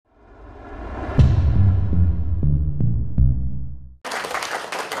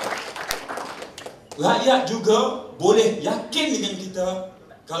rakyat juga boleh yakin dengan kita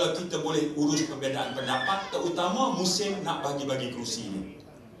kalau kita boleh urus perbezaan pendapat, terutama musim nak bagi-bagi kerusi ni.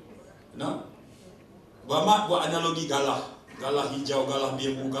 Berhormat buat analogi galah. Galah hijau, galah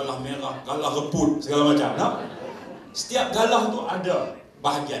biru, galah merah, galah reput, segala macam. Setiap galah tu ada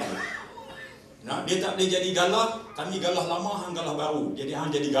bahagian dia. Dia tak boleh jadi galah, kami galah lama, hang galah baru. Jadi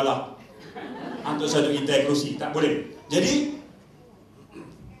hang jadi galah. Untuk satu kita kerusi. Tak boleh. Jadi,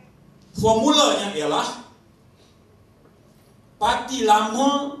 formulanya ialah parti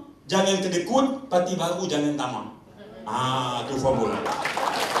lama jangan kedekut, parti baru jangan tamak. Itu formula.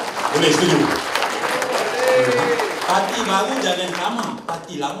 Boleh setuju? Parti baru jangan tamak,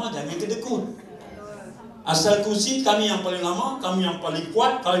 parti lama jangan kedekut. Asal kursi kami yang paling lama, kami yang paling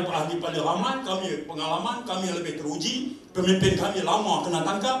kuat, kami ahli paling ramai, kami pengalaman, kami yang lebih teruji, pemimpin kami lama kena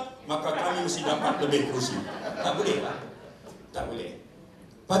tangkap, maka kami mesti dapat lebih kursi. Tak boleh. Tak boleh.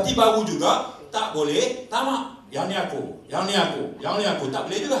 Parti baru juga tak boleh tamak. Yang ni aku, yang ni aku, yang ni aku. Tak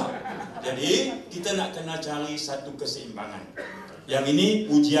boleh juga. Jadi, kita nak kena cari satu keseimbangan. Yang ini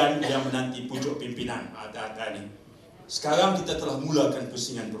ujian yang menanti pucuk pimpinan. Ada ni. Sekarang kita telah mulakan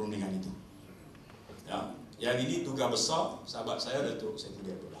pusingan perundingan itu. Ya. Yang ini tugas besar, sahabat saya Datuk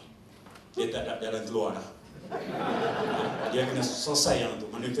Saifuddin Nasution. Dia tak ada jalan keluar dah. Dia kena selesai yang itu,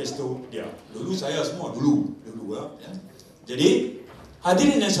 manifesto dia. Dulu saya semua, dulu ya. Jadi,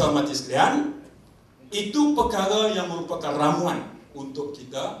 hadirin yang saya hormati sekalian, itu perkara yang merupakan ramuan untuk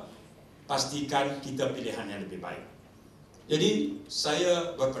kita pastikan kita pilihan yang lebih baik. Jadi,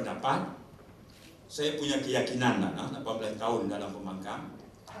 saya berpendapat, saya punya keyakinan 18 tahun dalam pembangkang,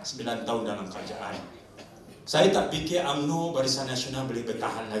 9 tahun dalam kerajaan. Saya tak fikir UMNO Barisan Nasional boleh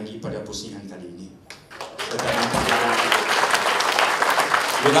bertahan lagi pada pusingan kali ini.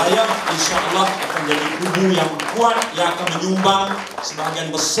 Wilayah insya-Allah akan jadi kubu yang kuat yang akan menyumbang sebahagian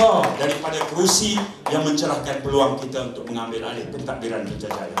besar daripada kerusi yang mencerahkan peluang kita untuk mengambil alih pentadbiran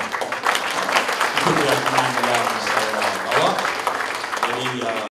penjajahan. Itu keyakinan yang saya bawa. Jadi